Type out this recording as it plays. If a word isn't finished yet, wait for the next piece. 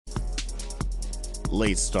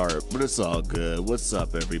Late start, but it's all good. What's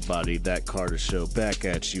up, everybody? That Carter Show back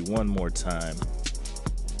at you one more time.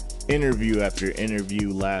 Interview after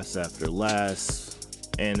interview, laughs after laughs.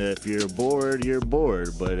 And if you're bored, you're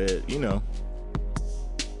bored. But,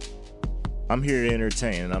 I'm here to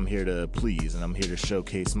entertain, and I'm here to please, and I'm here to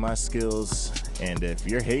showcase my skills. And if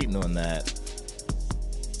you're hating on that,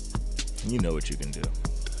 you know what you can do.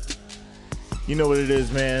 You know what it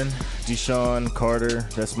is, man. Deshaun Carter,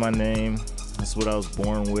 that's my name. That's what I was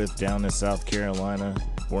born with down in South Carolina.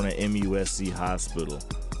 Born at MUSC Hospital.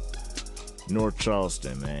 North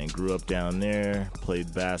Charleston, man. Grew up down there.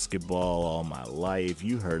 Played basketball all my life.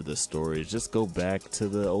 You heard the stories. Just go back to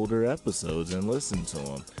the older episodes and listen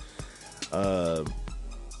to them.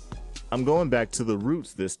 I'm going back to the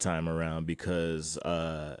roots this time around because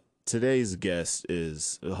today's guest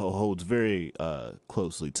holds very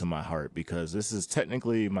closely to my heart because this is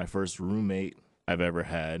technically my first roommate I've ever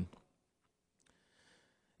had.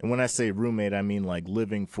 And when I say roommate, I mean like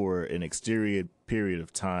living for an extended period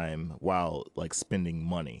of time while like spending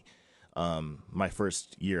money. My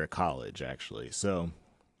first year of college, actually. So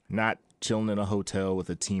not chilling in a hotel with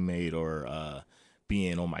a teammate or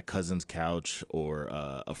being on my cousin's couch or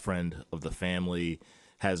a friend of the family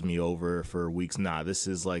has me over for weeks. Nah, this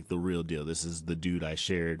is like the real deal. This is the dude I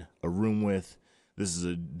shared a room with. This is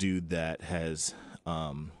a dude that has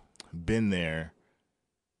been there.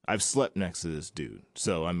 I've slept next to this dude.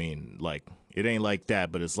 So, I mean, like, it ain't like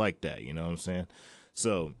that, but it's like that. You know what I'm saying?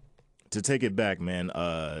 So, to take it back, man,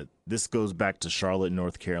 this goes back to Charlotte,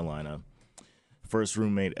 North Carolina. First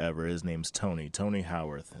roommate ever. His name's Tony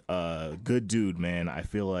Howarth. Good dude, man. I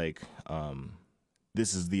feel like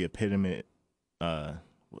this is the epitome.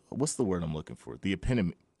 What's the word I'm looking for? The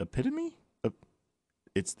epitome?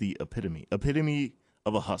 It's the epitome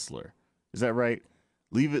of a hustler. Is that right?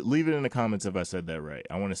 Leave it in the comments if I said that right.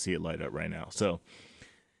 I want to see it light up right now. So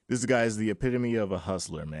this guy is the epitome of a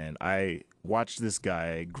hustler, man. I watched this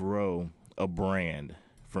guy grow a brand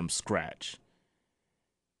from scratch.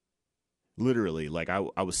 Literally, like I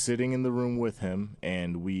was sitting in the room with him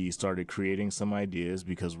and we started creating some ideas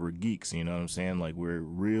because we're geeks, you know what I'm saying? Like we're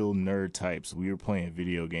real nerd types. We were playing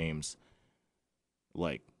video games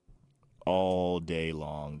like all day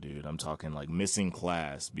long, dude. I'm talking like missing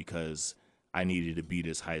class because I needed to beat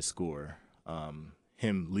his high score.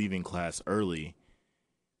 Him leaving class early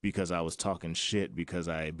because I was talking shit because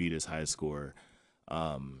I beat his high score.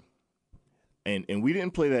 And we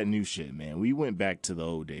didn't play that new shit, man. We went back to the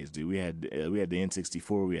old days, dude. We had the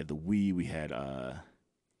N64, we had the Wii, we had I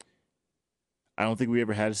don't think we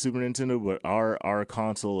ever had a Super Nintendo, but our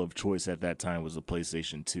console of choice at that time was a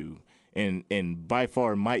PlayStation 2. And by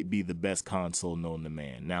far might be the best console known to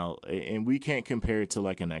man. Now, and we can't compare it to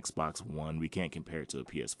like an Xbox One. We can't compare it to a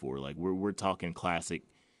PS4. Like we're talking classic,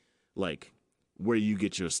 like where you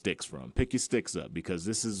get your sticks from. Pick your sticks up because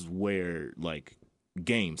this is where like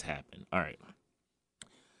games happen. All right.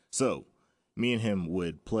 So me and him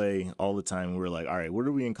would play all the time. We were like, all right, what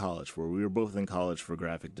are we in college for? We were both in college for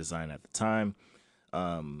graphic design at the time.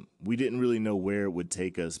 We didn't really know where it would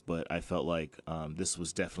take us, but I felt like this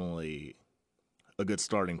was definitely a good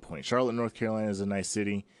starting point. Charlotte, North Carolina is a nice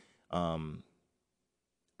city.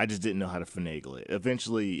 I just didn't know how to finagle it.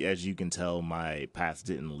 Eventually, as you can tell, my path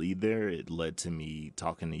didn't lead there. It led to me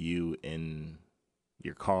talking to you in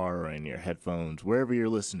your car or in your headphones, wherever you're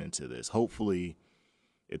listening to this. Hopefully,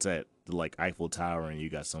 it's at the like Eiffel Tower and you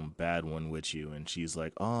got some bad one with you and she's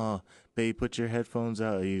like, oh, babe, put your headphones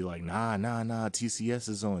out. And you're like, nah, TCS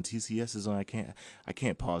is on. I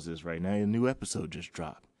can't pause this right now. A new episode just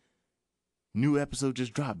dropped,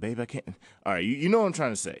 babe. I can't. All right, you know what I'm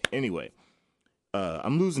trying to say. Anyway,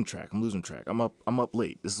 I'm losing track. I'm up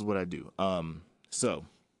late. This is what I do. So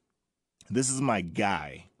this is my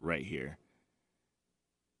guy right here.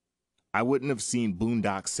 I wouldn't have seen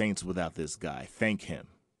Boondock Saints without this guy. Thank him.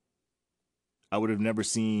 I would have never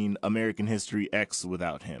seen American History X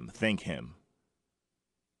without him. Thank him.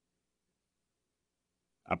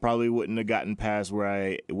 I probably wouldn't have gotten past where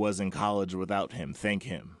I was in college without him. Thank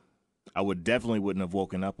him. I definitely wouldn't have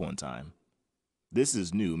woken up on time. This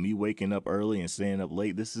is new. Me waking up early and staying up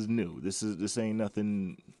late. This is new. This ain't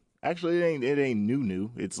nothing. Actually, it ain't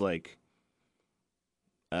new. It's like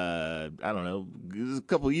I don't know. It's a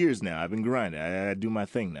couple years now. I've been grinding. I do my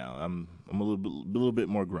thing now. I'm a little bit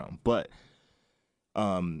more grown, but.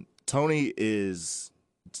 Tony is,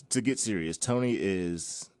 to get serious, Tony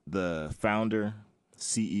is the founder,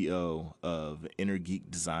 CEO of Inner Geek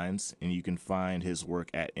Designs, and you can find his work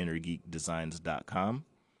at innergeekdesigns.com.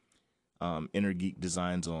 Inner Geek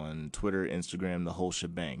Designs on Twitter, Instagram, the whole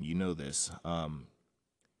shebang. You know this.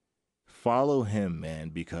 follow him, man,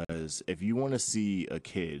 because if you want to see a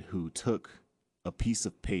kid who took a piece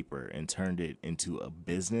of paper and turned it into a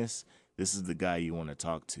business, this is the guy you want to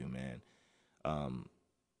talk to, man. Um,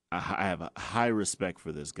 I have a high respect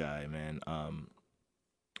for this guy, man.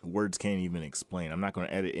 Words can't even explain. I'm not going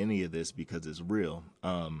to edit any of this because it's real.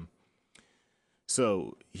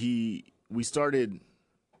 So we started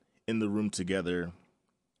in the room together.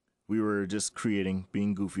 We were just creating,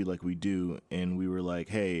 being goofy like we do, and we were like,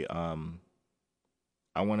 "Hey,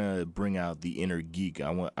 I want to bring out the inner geek.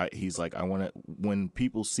 He's like, I want to. When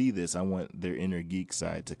people see this, I want their inner geek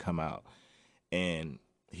side to come out." And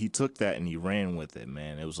he took that and he ran with it,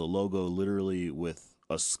 man. It was a logo literally with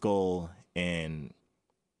a skull and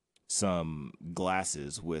some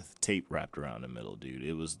glasses with tape wrapped around the middle, dude.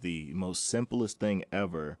 It was the most simplest thing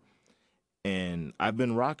ever. And I've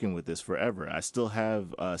been rocking with this forever. I still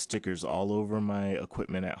have stickers all over my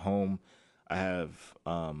equipment at home. I have,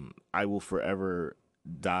 I will forever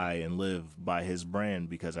die and live by his brand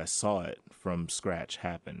because I saw it from scratch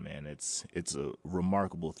happen, man. It's a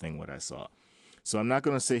remarkable thing what I saw. So I'm not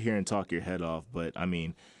going to sit here and talk your head off, but I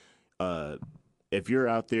mean, if you're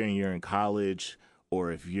out there and you're in college,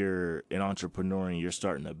 or if you're an entrepreneur and you're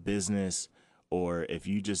starting a business, or if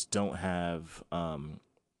you just don't have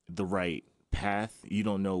the right path, you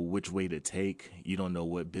don't know which way to take, you don't know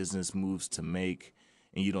what business moves to make,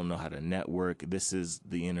 and you don't know how to network, this is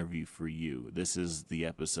the interview for you. This is the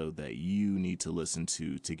episode that you need to listen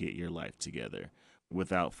to get your life together.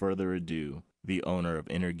 Without further ado, the owner of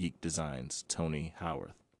Inner Geek Designs, Tony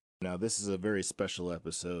Howarth. Now, this is a very special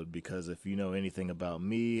episode because if you know anything about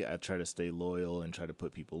me, I try to stay loyal and try to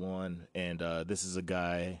put people on. And this is a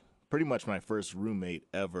guy, pretty much my first roommate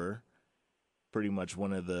ever. Pretty much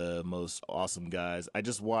one of the most awesome guys. I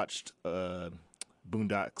just watched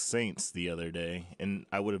Boondock Saints the other day, and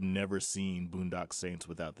I would have never seen Boondock Saints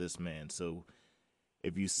without this man. So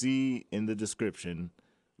if you see in the description,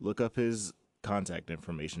 look up his contact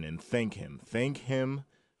information and thank him. Thank him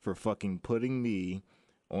for fucking putting me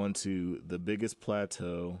onto the biggest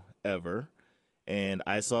plateau ever. And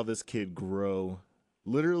I saw this kid grow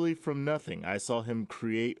literally from nothing. I saw him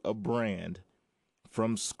create a brand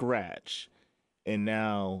from scratch. And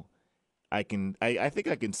now I think I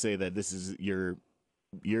can say that this is your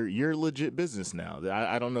legit business now.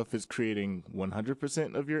 I don't know if it's creating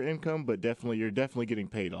 100% of your income, but you're definitely getting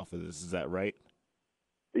paid off of this. Is that right?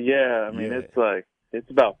 Yeah, I mean, it's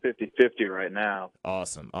about 50-50 right now.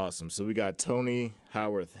 Awesome. So we got Tony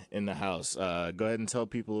Howarth in the house. Go ahead and tell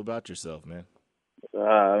people about yourself, man.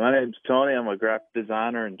 My name's Tony. I'm a graphic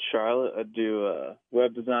designer in Charlotte. I do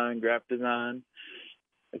web design, graphic design.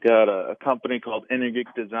 I got a company called Inner Geek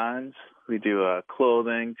Designs. We do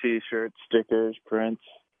clothing, T-shirts, stickers, prints.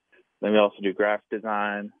 Then we also do graphic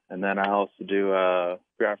design, and then I also do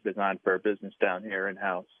graphic design for a business down here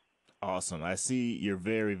in-house. Awesome. I see you're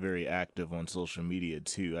very, very active on social media,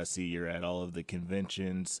 too. I see you're at all of the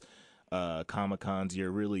conventions, Comic-Cons.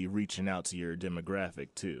 You're really reaching out to your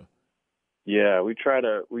demographic, too. Yeah, we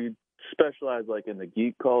specialize like in the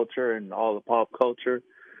geek culture and all the pop culture.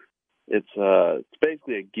 It's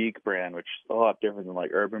basically a geek brand, which is a lot different than like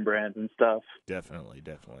urban brands and stuff. Definitely.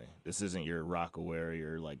 This isn't your Rockaware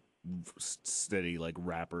or like steady like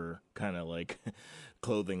rapper kind of like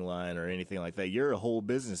clothing line or anything like that. You're a whole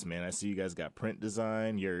business, man. I see you guys got print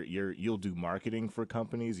design. You'll do marketing for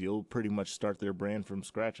companies. You'll pretty much start their brand from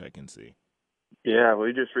scratch, I can see. Yeah,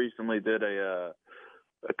 we just recently did a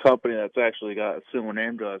company that's actually got a similar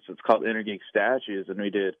name to us. It's called Inner Geek Statues, and we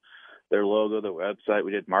did their logo, their website.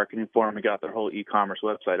 We did marketing for them. We got their whole e-commerce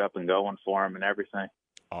website up and going for them and everything.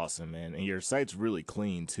 Awesome, man. And your site's really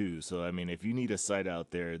clean, too. So, I mean, if you need a site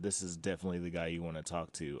out there, this is definitely the guy you want to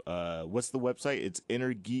talk to. What's the website? It's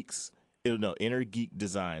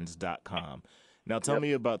innergeekdesigns.com. Now, tell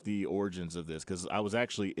me about the origins of this, because I was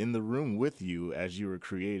actually in the room with you as you were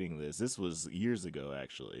creating this. This was years ago,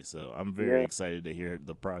 actually. So I'm very excited to hear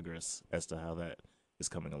the progress as to how that is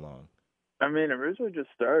coming along. I mean, it originally just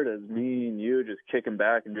started as me and you just kicking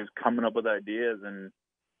back and just coming up with ideas and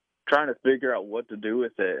trying to figure out what to do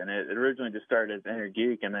with it. And it originally just started as Inner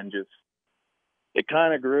Geek, and then it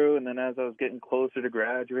kind of grew. And then as I was getting closer to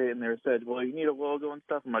graduating, they said, well, you need a logo and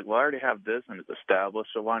stuff. I'm like, well, I already have this and it's established,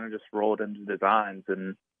 so why not just roll it into designs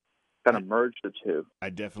and kind of merge the two? I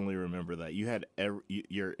definitely remember that. You had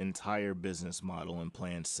your entire business model and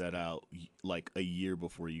plan set out like a year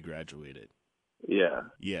before you graduated. Yeah.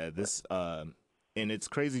 Yeah, and it's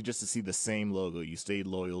crazy just to see the same logo. You stayed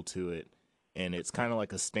loyal to it, and it's kind of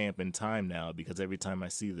like a stamp in time now, because every time I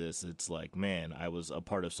see this, it's like, man, I was a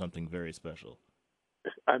part of something very special.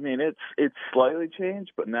 I mean, it's slightly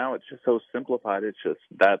changed, but now it's just so simplified. It's just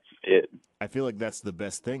that's it. I feel like that's the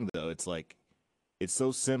best thing though. It's like it's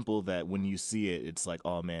so simple that when you see it, it's like,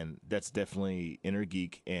 oh man, that's definitely Inner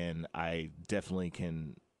Geek, and I definitely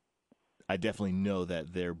know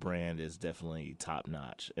that their brand is definitely top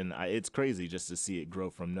notch, and it's crazy just to see it grow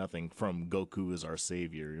from nothing. From Goku is our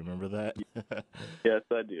savior. Remember that? Yes,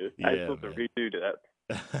 I do. I Yeah, still have to man. redo that.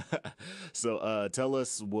 So, tell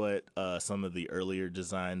us what some of the earlier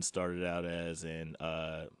designs started out as, and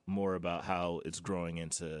more about how it's growing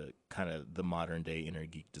into kind of the modern day Inner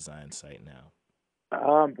Geek design site now.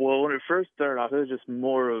 Well, when it first started off, it was just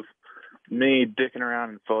more of me dicking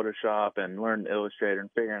around in Photoshop and learning Illustrator and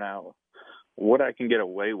figuring out what I can get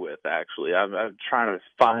away with. Actually, I'm trying to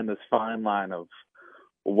find this fine line of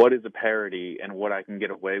what is a parody and what I can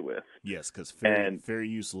get away with. Yes, because And fair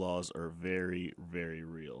use laws are very, very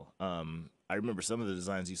real. I remember some of the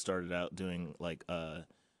designs you started out doing, like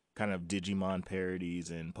kind of Digimon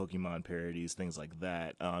parodies and Pokemon parodies, things like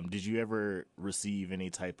that. Did you ever receive any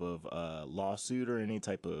type of lawsuit or any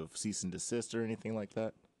type of cease and desist or anything like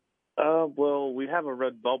that? well, we have a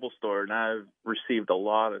Redbubble store, and I've received a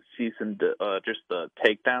lot of cease and just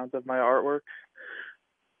takedowns of my artwork.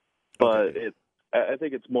 But Okay, I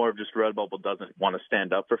think it's more of just Redbubble doesn't want to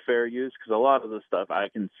stand up for fair use, because a lot of the stuff I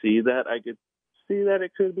could see that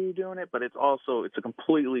it could be doing it, but it's a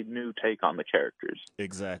completely new take on the characters.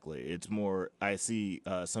 exactly. It's more. I see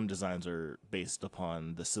some designs are based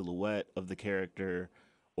upon the silhouette of the character,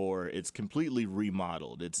 or it's completely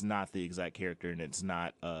remodeled. It's not the exact character, and it's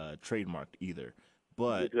not trademarked either.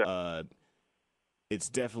 But Exactly. it's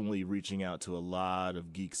definitely reaching out to a lot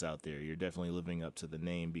of geeks out there. You're definitely living up to the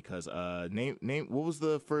name because name what was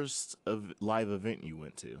the first live event you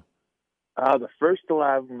went to? The first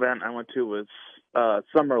live event I went to was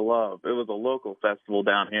Summer Love. It was a local festival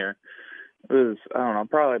down here. It was, I don't know,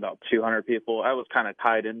 probably about 200 people. I was kind of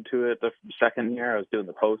tied into it the second year. I was doing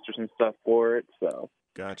the posters and stuff for it. So,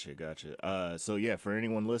 Gotcha, gotcha. So yeah, for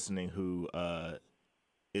anyone listening who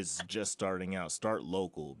is just starting out, start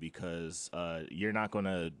local because you're not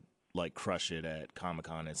gonna like crush it at Comic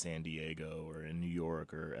Con in San Diego or in New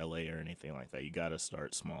York or LA or anything like that. You got to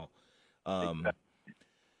start small. Um,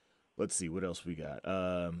 let's see what else we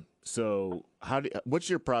got. So what's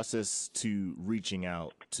your process to reaching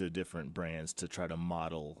out to different brands to try to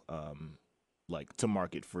model, like to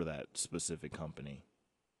market for that specific company?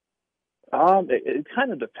 it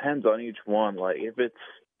kind of depends on each one. Like, if it's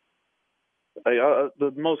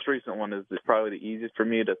the most recent one is probably the easiest for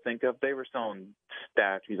me to think of. They were selling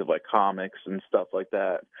statues of like comics and stuff like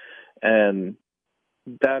that, and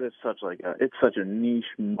that is it's such a niche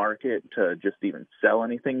market to just even sell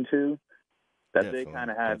anything to, that Definitely,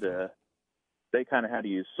 definitely. they kind of had to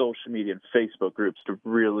use social media and Facebook groups to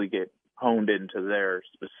really get honed into their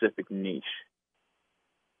specific niche.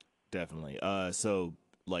 Definitely. So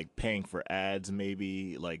like paying for ads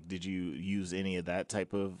maybe, like did you use any of that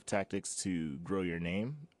type of tactics to grow your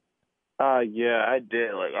name? Yeah, I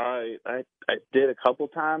did. Like, I did a couple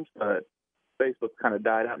times, but Facebook kind of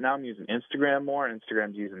died out. Now I'm using Instagram more. Is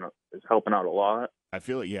helping out a lot. I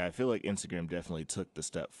feel like Instagram definitely took the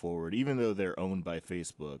step forward even though they're owned by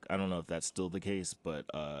Facebook. I don't know if that's still the case, but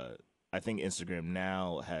I think Instagram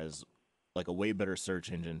now has like a way better search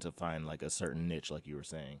engine to find like a certain niche like you were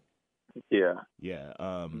saying. Yeah, Yeah.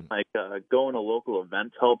 like going to local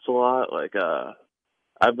events helps a lot. Like,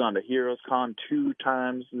 I've gone to Heroes Con 2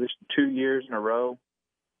 times this 2 years in a row,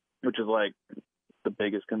 which is like the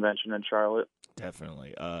biggest convention in Charlotte.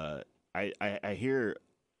 Definitely. I hear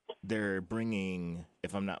they're bringing,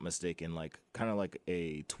 if I'm not mistaken, like kind of like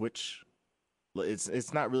a Twitch.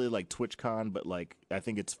 It's not really like TwitchCon, but like I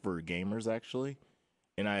think it's for gamers actually.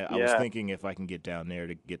 And I was Yeah. thinking if I can get down there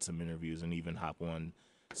to get some interviews and even hop on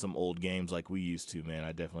some old games like we used to, man,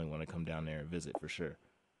 I definitely want to come down there and visit for sure.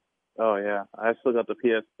 Oh yeah. I still got the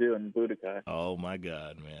PS2 and Budokai. Oh my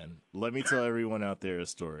God, man. Let me tell everyone out there a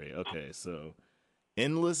story. Okay, so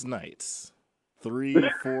endless nights, 3,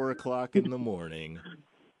 4 o'clock in the morning,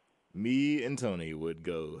 me and Tony would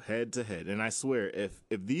go head to head, and I swear, if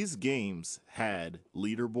these games had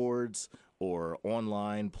leaderboards or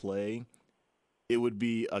online play, it would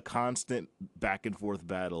be a constant back and forth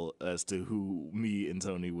battle as to who me and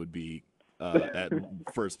Tony would be at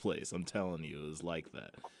first place. I'm telling you, it was like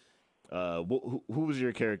that. Who was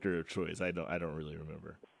your character of choice? I don't really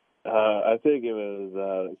remember. I think it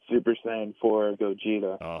was Super Saiyan 4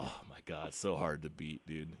 Gogeta. Oh my god, so hard to beat,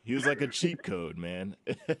 dude. He was like a cheat code, man.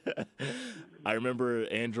 I remember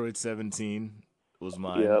Android 17 was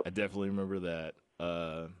mine. Yep. I definitely remember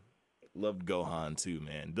that. Loved Gohan too,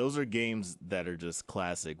 man. Those are games that are just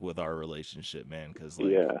classic with our relationship, man. Because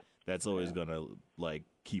like Yeah. that's always gonna like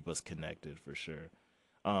keep us connected for sure.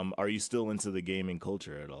 Are you still into the gaming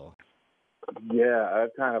culture at all? Yeah,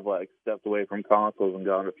 I've kind of like stepped away from consoles and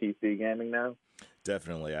gone to PC gaming now.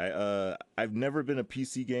 Definitely. I've never been a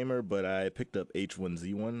PC gamer, but I picked up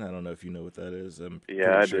H1Z1. I don't know if you know what that is. I'm Yeah,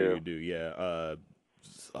 pretty I sure you do. do. Yeah.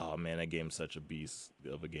 Oh man, that game's such a beast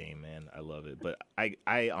of a game, man. I love it. But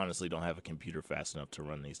I honestly don't have a computer fast enough to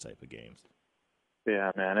run these type of games.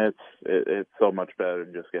 Yeah, man, it's so much better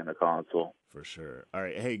than just getting a console. For sure. All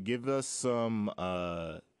right. Hey, give us some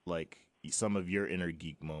like some of your inner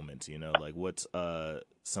geek moments, like what's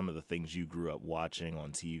some of the things you grew up watching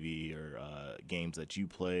on TV or games that you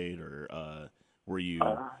played or were you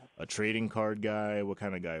Uh, a trading card guy? What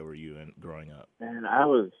kind of guy were you in growing up? Man, I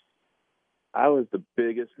was the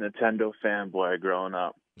biggest Nintendo fanboy growing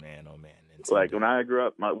up. Man, oh man, Like Nintendo. when I grew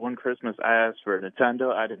up, my one Christmas I asked for a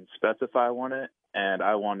Nintendo. I didn't specify I wanted it, and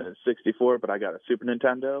I wanted a 64, but I got a Super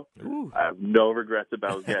Nintendo. Ooh. I have no regrets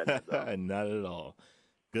about getting it though. Not at all.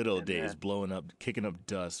 Good old And days, man, blowing up, kicking up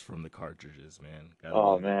dust from the cartridges, man. Gotta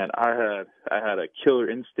oh love it. man, I had a Killer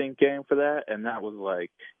Instinct game for that, and that was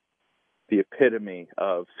like the epitome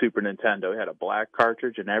of Super Nintendo. It had a black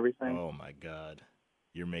cartridge and everything. Oh my god,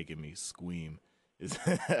 you're making me squeam.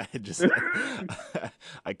 I just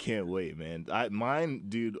I can't wait, man. Mine,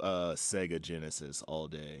 dude. Sega Genesis all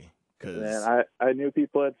day. Man, Cause I knew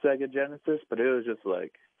people had Sega Genesis, but it was just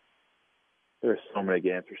like there were so many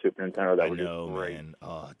games for Super Nintendo that I were just know, great. man.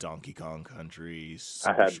 Donkey Kong Country, I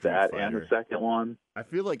Super had Street that and the Fighter. second one. I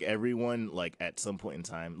feel like everyone, like at some point in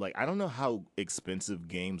time, like I don't know how expensive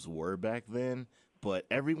games were back then, but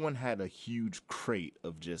everyone had a huge crate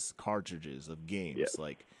of just cartridges of Yeah, games.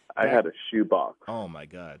 Like I back had a shoebox. Oh my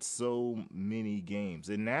God, so many games.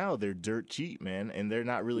 And now they're dirt cheap, man, and they're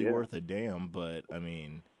not really Yeah. worth a damn, but I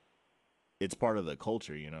mean, it's part of the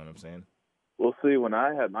culture, you know what I'm saying? Well, see, when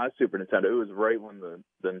I had my Super Nintendo, it was right when the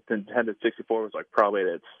Nintendo 64 was like probably at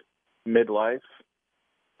its midlife.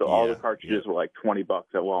 So all the Yeah, cartridges yep, were like $20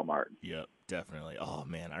 at Walmart. yep, definitely. Oh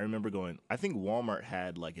man, I remember going, I think Walmart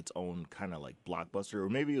had like its own kind of like Blockbuster, or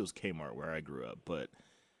maybe it was Kmart where I grew up, but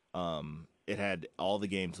it had all the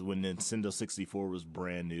games when Nintendo 64 was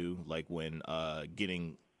brand new, like when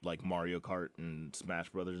getting like Mario Kart and Smash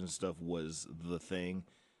Brothers and stuff was the thing.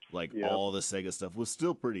 Like Yep. all the Sega stuff was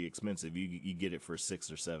still pretty expensive. You get it for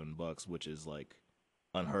 $6 or $7, which is like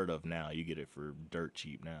unheard of now. You get it for dirt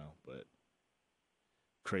cheap now, but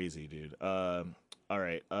crazy, dude. All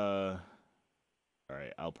right. All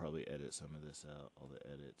right. I'll probably edit some of this out. All the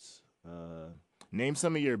edits. Name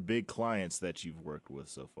some of your big clients that you've worked with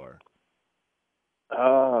so far.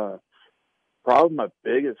 Uh, Probably my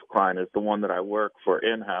biggest client is the one that I work for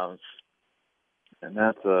in house, and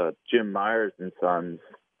that's Jim Myers and Sons.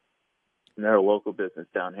 And they're a local business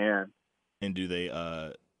down here. And do they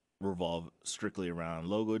revolve strictly around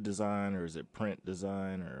logo design, or is it print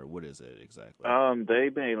design, or what is it exactly?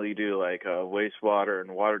 They mainly do like wastewater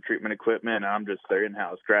and water treatment equipment. I'm just their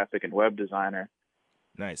in-house graphic and web designer.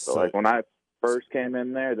 Nice. So like when I first came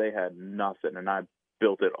in there, they had nothing, and I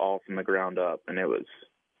built it all from the ground up, and it was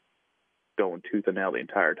going tooth and nail the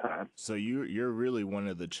entire time. So you're really one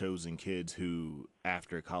of the chosen kids who,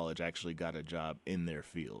 after college, actually got a job in their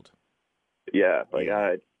field. Yeah, like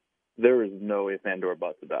Yeah. there was no ifs and or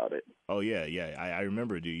buts about it. Oh yeah, yeah. I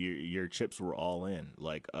remember, dude. Your chips were all in.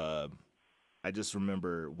 Like, I just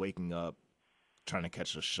remember waking up, trying to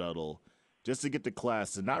catch a shuttle, just to get to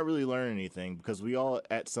class to not really learn anything because we all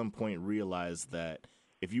at some point realize that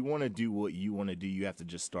if you want to do what you want to do, you have to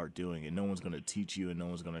just start doing it. No one's going to teach you and no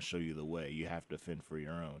one's going to show you the way. You have to fend for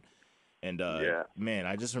your own. And Yeah, man,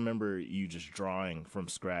 I just remember you just drawing from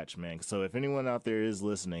scratch, man. So if anyone out there is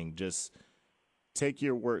listening, just take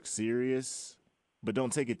your work serious, but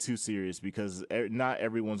don't take it too serious because not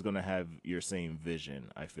everyone's gonna have your same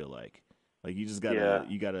vision. I feel like you just yeah.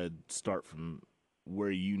 gotta start from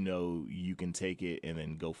where you know you can take it and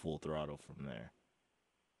then go full throttle from there.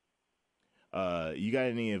 You got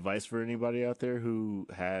any advice for anybody out there who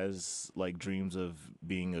has like dreams of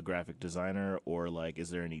being a graphic designer, or like, is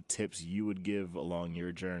there any tips you would give along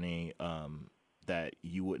your journey that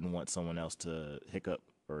you wouldn't want someone else to hiccup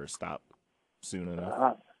or stop soon enough?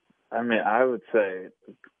 Uh, I mean, I would say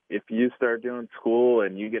if you start doing school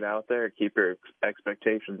and you get out there, keep your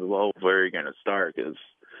expectations low of where you're going to start. Because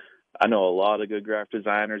I know a lot of good graphic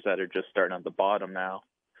designers that are just starting at the bottom now.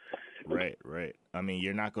 Right, right. I mean,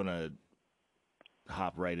 you're not gonna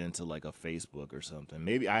hop right into like a Facebook or something.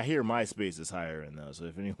 Maybe I hear MySpace is hiring though, so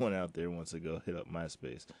if anyone out there wants to go hit up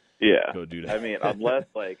MySpace, Yeah. go do I mean, that.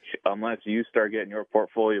 unless you start getting your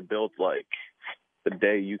portfolio built like the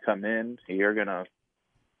day you come in, you're gonna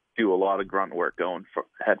do a lot of grunt work going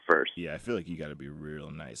head first. Yeah, I feel like you got to be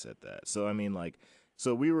real nice at that. So I mean, like,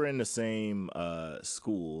 so we were in the same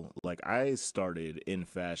school. Like, I started in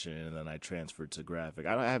fashion and then I transferred to graphic.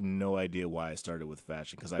 I have no idea why I started with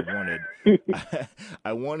fashion because I wanted,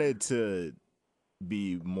 I wanted to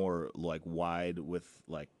be more like wide with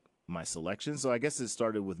like my selection. So I guess it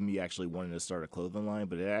started with me actually wanting to start a clothing line,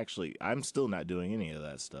 but it actually I'm still not doing any of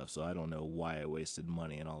that stuff. So I don't know why I wasted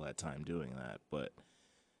money and all that time doing that, but.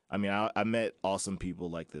 I mean, I met awesome people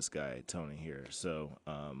like this guy, Tony, here. So,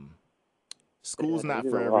 Yeah, school's they not do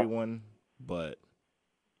for a lot. everyone, but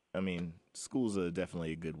I mean, school's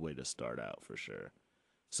definitely a good way to start out for sure.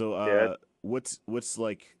 So, Yeah. what's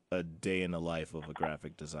like a day in the life of a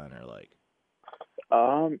graphic designer like?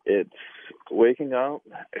 It's waking up,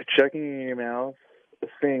 checking your emails,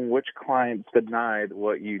 seeing which clients denied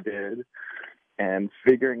what you did, and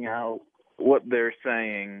figuring out what they're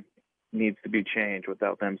saying needs to be changed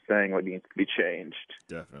without them saying what needs to be changed.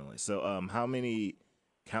 Definitely. So, how many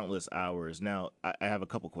countless hours? Now, I have a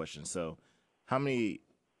couple questions. So, how many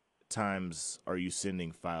times are you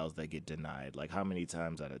sending files that get denied? Like, how many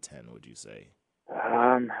times out of 10 would you say?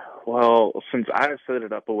 Um, well, since I've set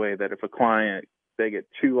it up a way that if a client they get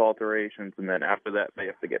two alterations and then after that they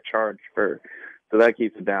have to get charged for, so that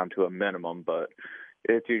keeps it down to a minimum, but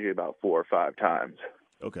it's usually about 4 or 5 times.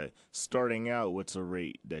 Okay. Starting out, what's a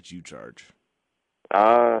rate that you charge?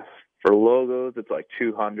 Uh, for logos, it's like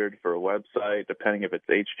 200 for a website. Depending if it's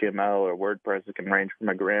HTML or WordPress, it can range from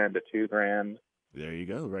 $1,000 to $2,000. There you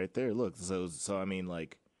go, right there. Look, so I mean,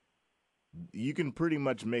 like, you can pretty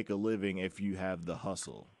much make a living if you have the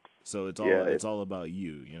hustle. So Yeah, it's all about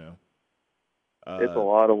you, you know. it's a Uh,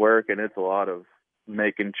 lot of work and it's a lot of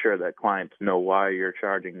making sure that clients know why you're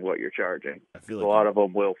charging what you're charging. I feel A like lot you, of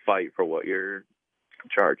them will fight for what you're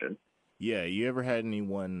charging. yeah. You ever had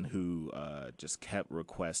anyone who just kept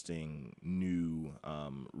requesting new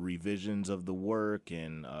revisions of the work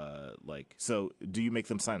and like, so do you make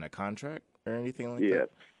them sign a contract or anything like Yeah, that?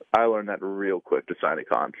 I learned that real quick to sign a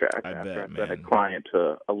contract I after I bet, sent a man. client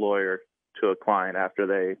to a lawyer to a client after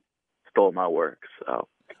they stole my work. So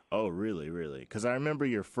Oh, really, really? Because I remember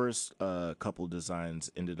your first couple designs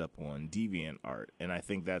ended up on DeviantArt, and I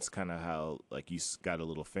think that's kind of how like you got a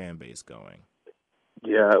little fan base going.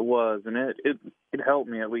 yeah, it was, and it helped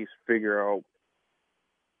me at least figure out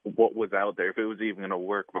what was out there, if it was even going to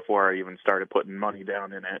work before I even started putting money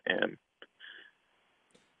down in it, and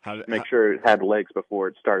make How sure it had legs before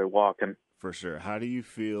it started walking. for sure? How do you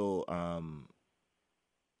feel?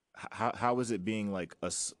 How is it being like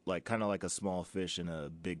like kind of like a small fish in a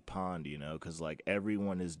big pond? You know, because like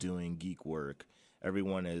everyone is doing geek work.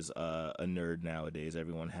 Everyone is a nerd nowadays.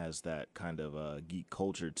 Everyone has that kind of geek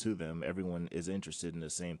culture to them. Everyone is interested in the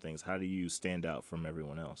same things. How do you stand out from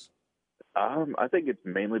everyone else? I think it's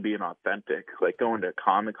mainly being authentic, like going to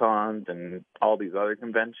Comic Cons and all these other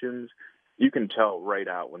conventions. You can tell right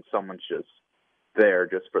out when someone's just there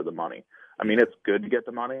just for the money. I mean, Yeah. it's good to get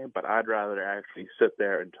the money, but I'd rather actually sit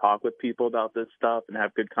there and talk with people about this stuff and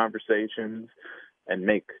have good conversations and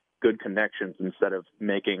make good connections instead of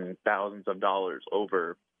making thousands of dollars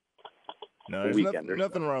over No, a there's weekend or so.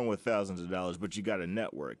 nothing wrong with thousands of dollars, but you got to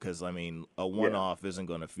network because I mean, a one Yeah, off isn't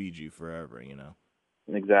going to feed you forever, you know,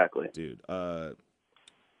 exactly. dude.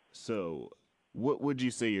 So what would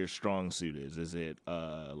you say your strong suit is? Is it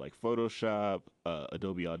like Photoshop,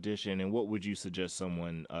 Adobe Audition, and what would you suggest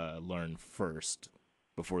someone learn first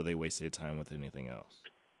before they waste their time with anything else?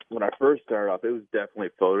 When I first started off, it was definitely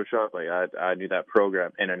Photoshop. Like I knew that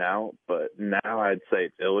program in and out, but now I'd say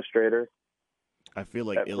it's Illustrator. I feel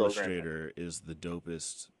like That program, Illustrator is the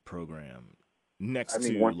dopest program I next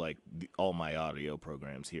mean, to once like all my audio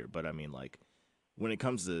programs here. But I mean, like when it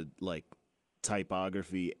comes to like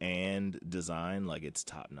typography and design, like it's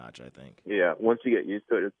top notch. I think. yeah, once you get used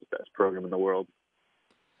to it, it's the best program in the world.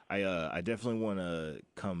 I definitely want to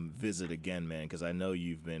come visit again, man, because I know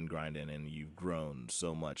you've been grinding and you've grown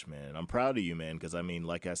so much, man. I'm proud of you, man, because I mean,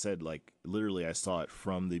 like I said, like literally, I saw it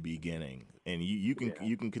from the beginning, and Yeah,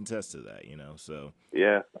 you can contest to that, you know. So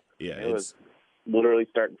yeah. I yeah, mean, it was it's literally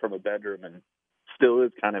starting from a bedroom and still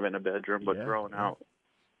is kind of in a bedroom, but yeah, growing yeah. out.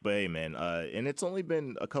 But hey, man, and it's only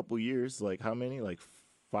been a couple years. Like how many? Like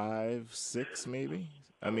 5, 6, maybe.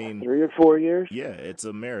 I mean, 3 or 4 years. yeah, it's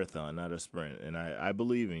a marathon, not a sprint, and I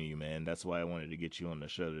believe in you, man. That's why I wanted to get you on the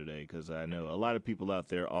show today because I know a lot of people out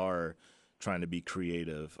there are trying to be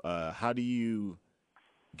creative. How do you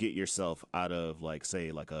get yourself out of, like,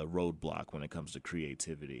 say, like a roadblock when it comes to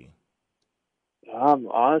creativity?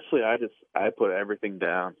 Honestly, I put everything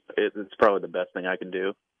down. It's probably the best thing I can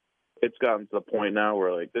do. It's gotten to the point now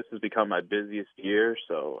where like this has become my busiest year,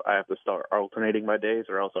 so I have to start alternating my days,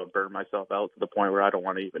 or else I'll burn myself out to the point where I don't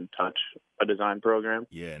want to even touch a design program.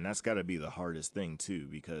 Yeah, and that's got to be the hardest thing too,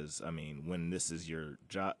 because I mean, when this is your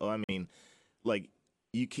job, I mean, like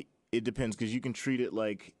it depends because you can treat it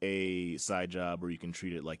like a side job or you can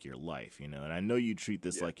treat it like your life, you know. And I know you treat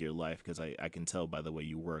this Yeah. like your life because I can tell by the way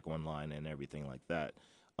you work online and everything like that.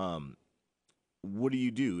 Um, what do you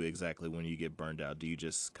do exactly when you get burned out? Do you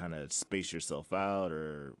just kind of space yourself out,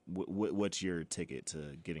 or what's your ticket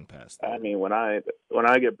to getting past I that? mean, when I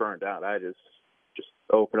get burnt out, I just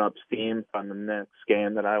open up Steam, find the next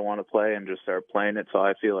game that I want to play, and just start playing it. So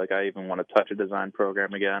I feel like I even want to touch a design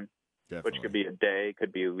program again, which could Definitely. be a day,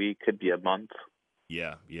 could be a week, could be a month.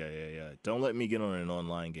 Yeah. Don't let me get on an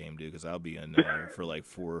online game, dude, because I'll be in there for like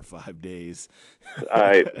 4 or 5 days.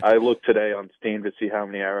 I looked today on Steam to see how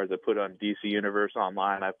many hours I put on DC Universe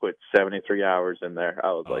Online. I put 73 hours in there.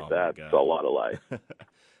 I was like, Oh my that's a god. lot of life.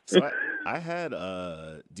 So I had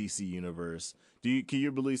DC Universe. Can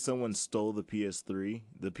you believe someone stole the PS3?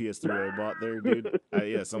 The PS3 I bought there, dude.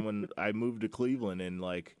 Yeah, someone I moved to Cleveland and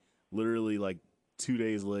like literally like 2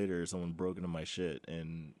 days later, someone broke into my shit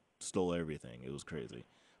and stole everything. It was crazy.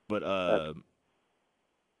 But That's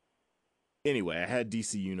anyway, I had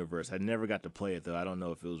DC Universe. I never got to play it though. I don't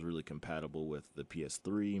know if it was really compatible with the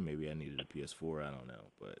PS3. Maybe I needed a PS4. I don't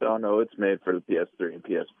know. But oh no, it's made for the PS3 and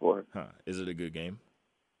PS4. is it a good game?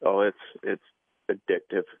 Oh, it's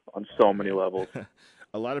addictive on Oh so many man. levels.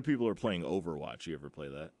 A lot of people are playing Overwatch. You ever play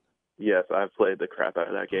that? Yes, I've played the crap out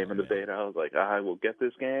of that game Oh in the man. beta. I was like, I will get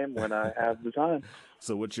this game when I have the time.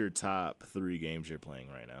 So what's your top 3 games you're playing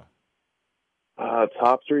right now?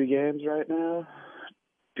 Top three games right now: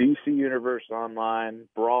 DC Universe Online,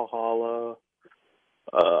 Brawlhalla,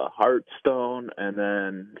 Hearthstone, and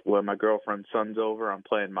then when my girlfriend's son's over, I'm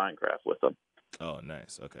playing Minecraft with them. Oh,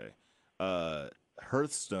 nice. Okay. Uh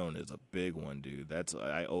Hearthstone is a big one, dude. That's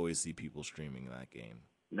I always see people streaming that game.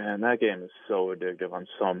 Man, that game is so addictive on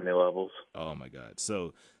so many levels. Oh my god.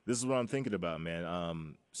 So this is what I'm thinking about,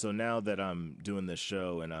 man. So now that I'm doing this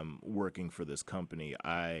show and I'm working for this company,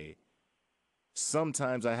 I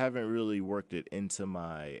sometimes I haven't really worked it into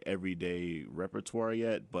my everyday repertoire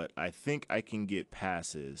yet, but I think I can get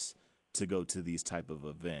passes to go to these type of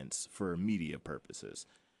events for media purposes.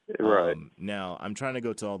 Right. Now I'm trying to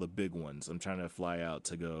go to all the big ones. I'm trying to fly out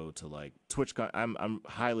to go to like Twitch. I'm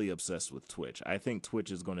highly obsessed with Twitch. I think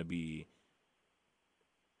Twitch is going to be.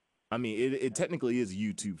 I mean, it technically is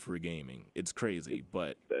YouTube for gaming. It's crazy,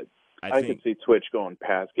 but I I could think. see Twitch going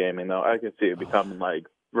past gaming though. I could see it Oh, becoming like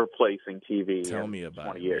replacing TV tell in me about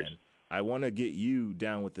 20 it, years. man. I want to get you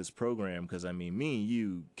down with this program because I mean, me and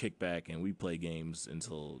you kick back and we play games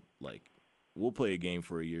until like we'll play a game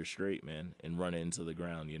for a year straight, man, and run it into the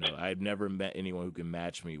ground. You know, I've never met anyone who can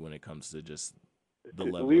match me when it comes to just the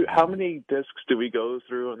level of How gaming. many discs do we go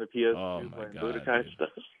through on the Oh PS2 my playing god, Budokai dude! stuff?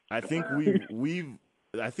 I think we've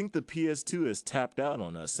I think the PS2 has tapped out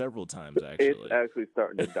on us several times It's actually. actually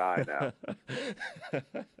starting to die now.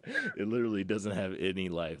 It literally doesn't have any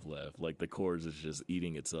life left. Like the cores is just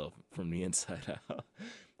eating itself from the inside out.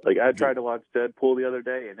 Like I Dude, tried to watch Deadpool the other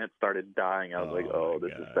day and it started dying. I was like, oh my oh,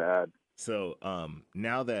 this is god. bad. So,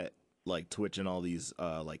 now that like Twitch and all these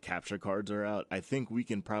like capture cards are out, I think we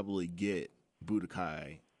can probably get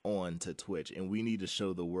Budokai on to Twitch, and we need to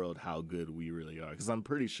show the world how good we really are. Because I'm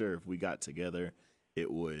pretty sure if we got together,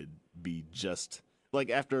 it would be just like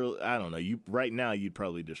after I don't know. You right now you'd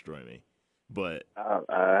probably destroy me, but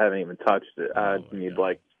I haven't even touched it. I oh my need god.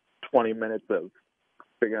 like 20 minutes of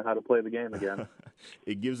figuring out how to play the game again.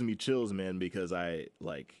 It gives me chills, man, because I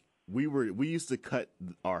like we used to cut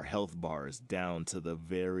our health bars down to the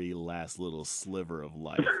very last little sliver of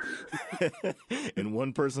life. And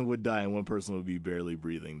one person would die and one person would be barely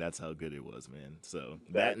breathing. That's how good it was, man. So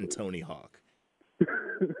that and Exactly. Tony Hawk.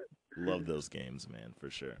 Love those games, man, for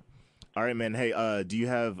sure. All right, man. Hey, do you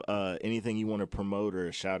have anything you want to promote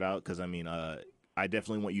or shout out? Because I mean, I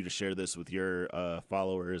definitely want you to share this with your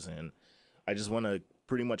followers, and I just want to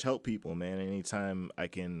pretty much help people, man. Anytime I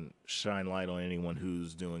can shine light on anyone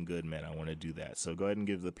who's doing good, man, I want to do that. So go ahead and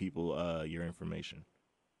give the people your information.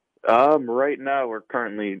 Right now we're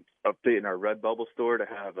currently updating our Redbubble store to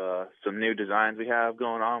have some new designs we have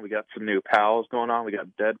going on. We got some new pals going on. We got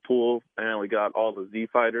Deadpool, and we got all the Z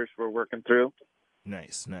Fighters we're working through.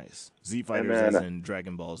 Nice, nice. Z And Fighters then, as in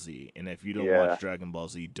Dragon Ball Z. And if you don't watch yeah, Dragon Ball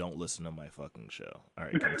Z, don't listen to my fucking show. All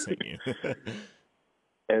right, continue.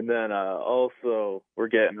 and then also we're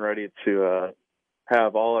getting ready to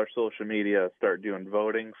have all our social media start doing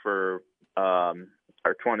voting for our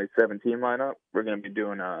 2017 lineup. We're going to be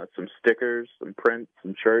doing some stickers, some prints,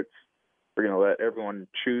 some shirts. We're going to let everyone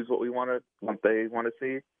choose what they want to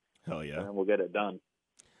see, Hell yeah. and then we'll get it done.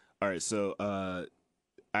 All right, so I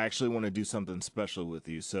actually want to do something special with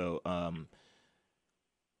you. So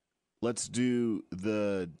let's do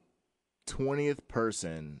the 20th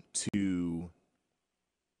person to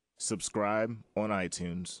subscribe on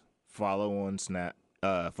iTunes, follow on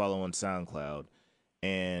SoundCloud,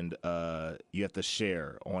 and you have to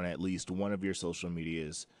share on at least one of your social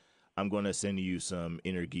medias. I'm going to send you some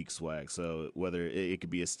Inner Geek swag. So whether it could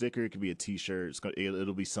be a sticker, it could be a T-shirt,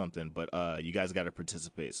 it'll be something. But you guys got to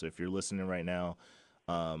participate. So if you're listening right now,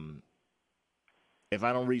 if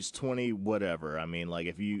I don't reach 20, whatever. I mean, like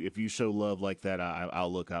if you show love like that,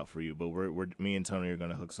 I'll look out for you. But we're me and Tony are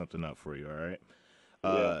going to hook something up for you. All right.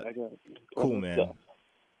 Yeah, I got Cool, man.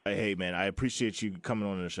 Hey, man, I appreciate you coming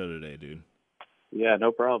on the show today, dude. Yeah,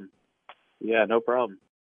 no problem.